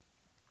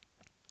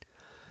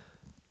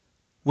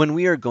When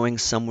we are going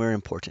somewhere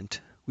important,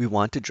 we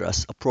want to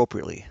dress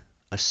appropriately.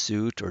 A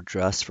suit or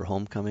dress for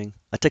homecoming,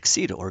 a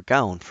tuxedo or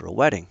gown for a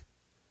wedding.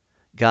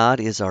 God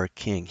is our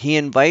King. He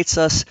invites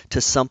us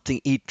to something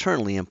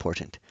eternally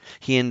important.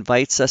 He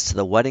invites us to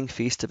the wedding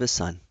feast of His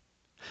Son.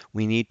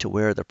 We need to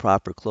wear the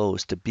proper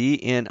clothes to be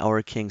in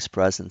our King's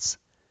presence.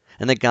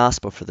 In the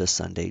Gospel for this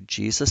Sunday,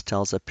 Jesus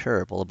tells a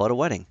parable about a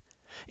wedding.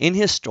 In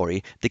his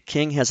story, the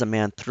king has a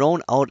man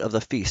thrown out of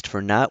the feast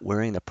for not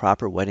wearing the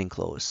proper wedding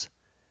clothes.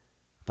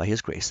 By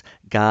his grace,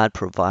 God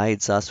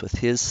provides us with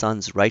his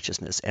Son's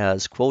righteousness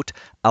as, quote,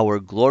 our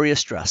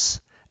glorious dress,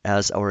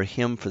 as our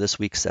hymn for this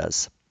week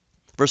says.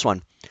 Verse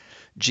 1.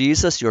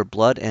 Jesus, your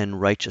blood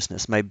and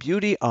righteousness, my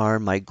beauty are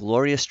my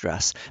glorious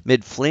dress.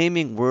 Mid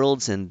flaming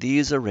worlds in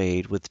these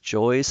arrayed, with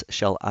joys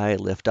shall I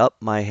lift up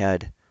my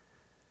head.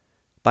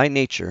 By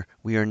nature,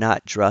 we are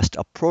not dressed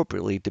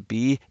appropriately to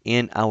be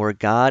in our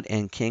God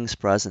and King's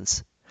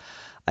presence.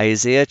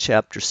 Isaiah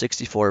chapter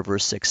 64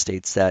 verse 6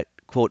 states that,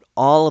 quote,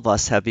 all of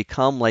us have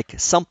become like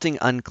something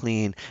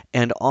unclean,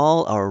 and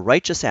all our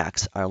righteous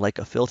acts are like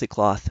a filthy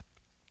cloth.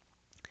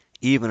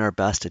 Even our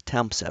best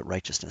attempts at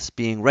righteousness,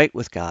 being right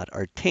with God,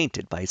 are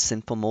tainted by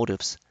sinful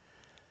motives.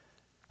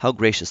 How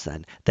gracious,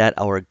 then, that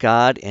our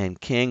God and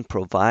King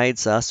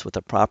provides us with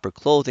the proper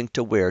clothing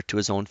to wear to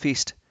his own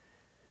feast.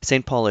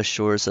 St. Paul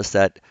assures us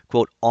that,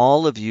 quote,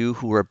 all of you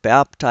who were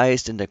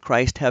baptized into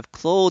Christ have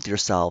clothed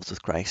yourselves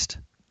with Christ.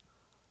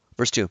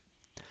 Verse 2.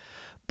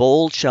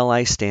 Bold shall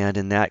I stand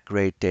in that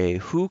great day.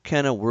 Who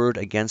can a word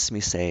against me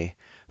say?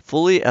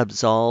 Fully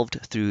absolved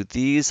through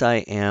these I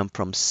am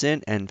from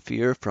sin and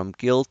fear, from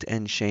guilt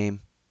and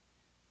shame.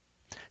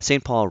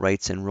 St. Paul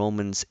writes in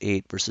Romans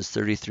 8, verses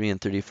 33 and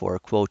 34,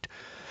 quote,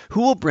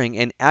 who will bring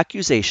an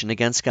accusation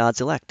against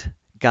God's elect?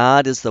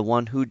 God is the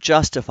one who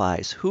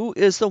justifies. Who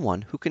is the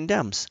one who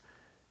condemns?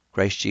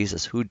 Christ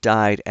Jesus, who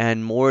died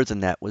and more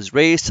than that was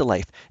raised to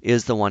life,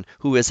 is the one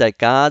who is at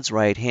God's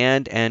right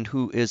hand and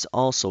who is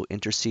also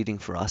interceding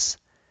for us.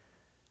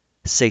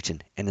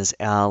 Satan and his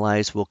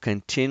allies will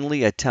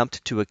continually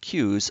attempt to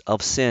accuse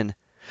of sin,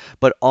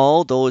 but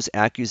all those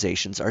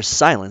accusations are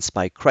silenced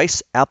by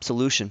Christ's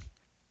absolution.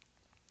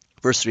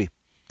 Verse 3.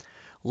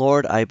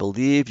 Lord, I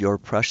believe your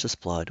precious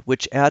blood,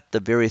 which at the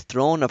very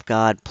throne of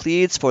God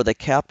pleads for the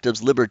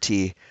captive's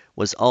liberty,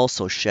 was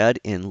also shed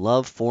in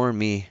love for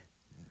me.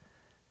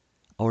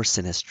 Our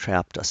sin has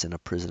trapped us in a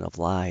prison of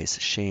lies,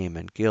 shame,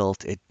 and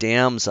guilt. It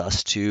damns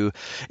us to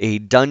a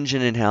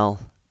dungeon in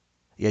hell.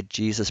 Yet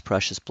Jesus'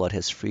 precious blood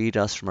has freed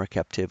us from our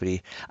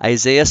captivity.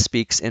 Isaiah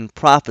speaks in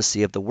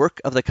prophecy of the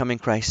work of the coming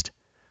Christ.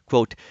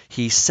 Quote,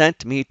 he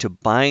sent me to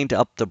bind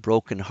up the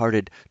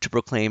brokenhearted, to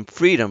proclaim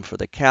freedom for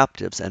the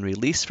captives and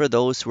release for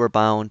those who are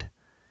bound.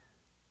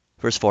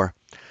 Verse 4.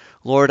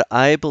 Lord,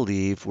 I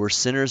believe we're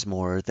sinners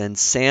more than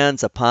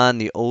sands upon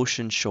the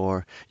ocean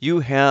shore. You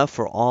have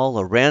for all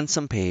a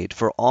ransom paid,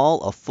 for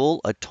all a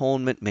full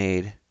atonement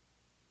made.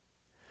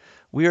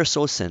 We are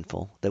so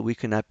sinful that we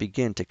cannot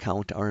begin to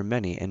count our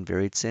many and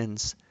varied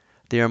sins.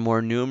 They are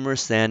more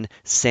numerous than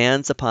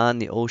sands upon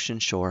the ocean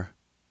shore.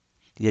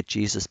 Yet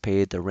Jesus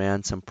paid the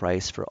ransom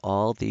price for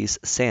all these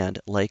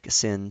sand-like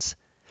sins.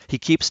 He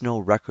keeps no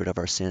record of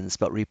our sins,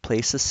 but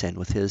replaces sin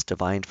with his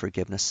divine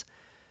forgiveness.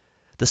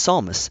 The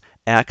psalmist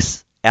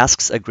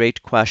asks a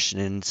great question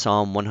in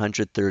Psalm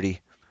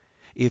 130.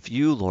 If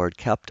you, Lord,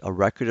 kept a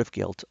record of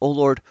guilt, O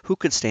Lord, who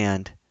could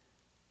stand?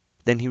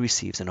 Then he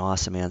receives an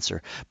awesome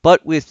answer.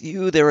 But with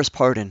you there is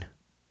pardon,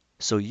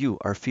 so you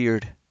are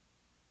feared.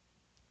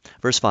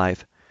 Verse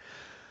 5.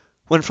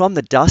 When from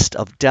the dust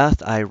of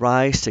death I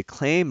rise to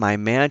claim my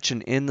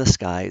mansion in the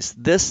skies,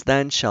 this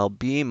then shall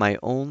be my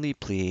only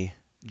plea.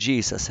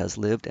 Jesus has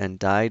lived and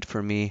died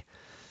for me.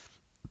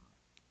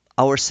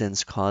 Our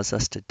sins cause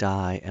us to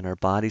die and our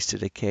bodies to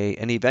decay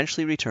and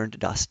eventually return to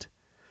dust.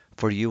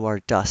 For you are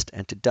dust,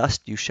 and to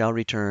dust you shall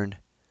return.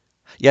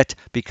 Yet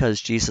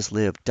because Jesus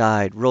lived,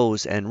 died,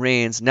 rose, and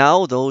reigns,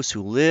 now those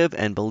who live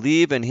and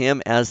believe in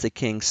him as the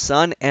King's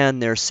Son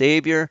and their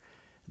Savior,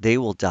 they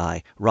will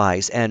die,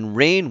 rise, and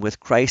reign with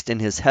Christ in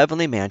his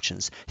heavenly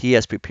mansions he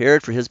has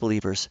prepared for his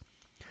believers.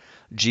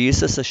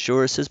 Jesus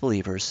assures his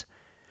believers,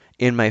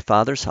 in my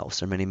Father's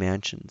house are many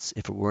mansions.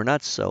 If it were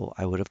not so,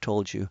 I would have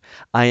told you.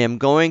 I am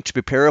going to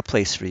prepare a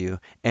place for you,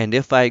 and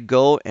if I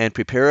go and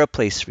prepare a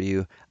place for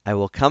you, I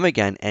will come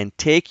again and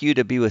take you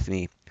to be with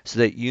me, so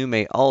that you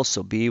may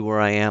also be where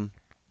I am.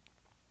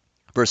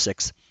 Verse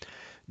 6.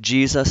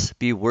 Jesus,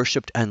 be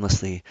worshipped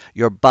endlessly.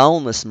 Your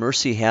boundless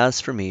mercy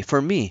has for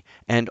me,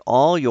 and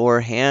all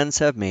your hands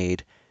have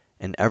made,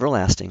 an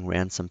everlasting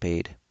ransom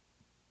paid.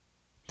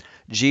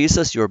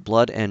 Jesus, your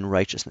blood and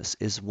righteousness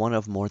is one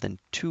of more than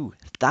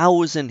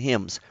 2,000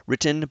 hymns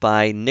written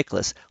by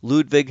Nicholas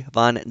Ludwig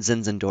von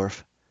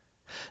Zinzendorf.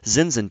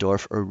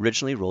 Zinzendorf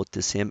originally wrote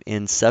this hymn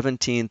in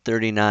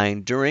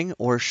 1739 during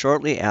or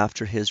shortly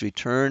after his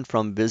return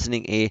from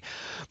visiting a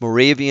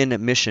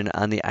Moravian mission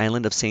on the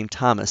island of St.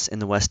 Thomas in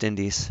the West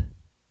Indies.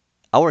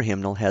 Our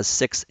hymnal has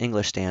 6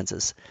 English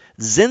stanzas.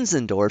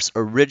 Zinzendorf's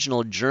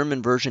original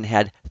German version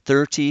had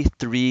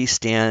 33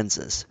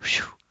 stanzas.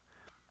 Whew.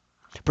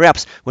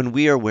 Perhaps when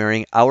we are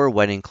wearing our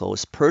wedding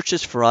clothes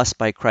purchased for us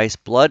by Christ's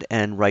blood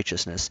and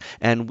righteousness,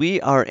 and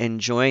we are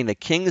enjoying the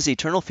King's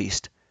eternal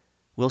feast,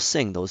 we'll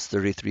sing those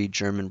 33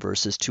 German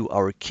verses to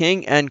our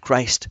King and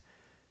Christ.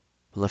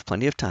 We'll have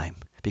plenty of time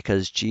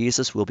because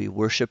Jesus will be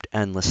worshiped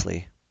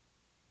endlessly.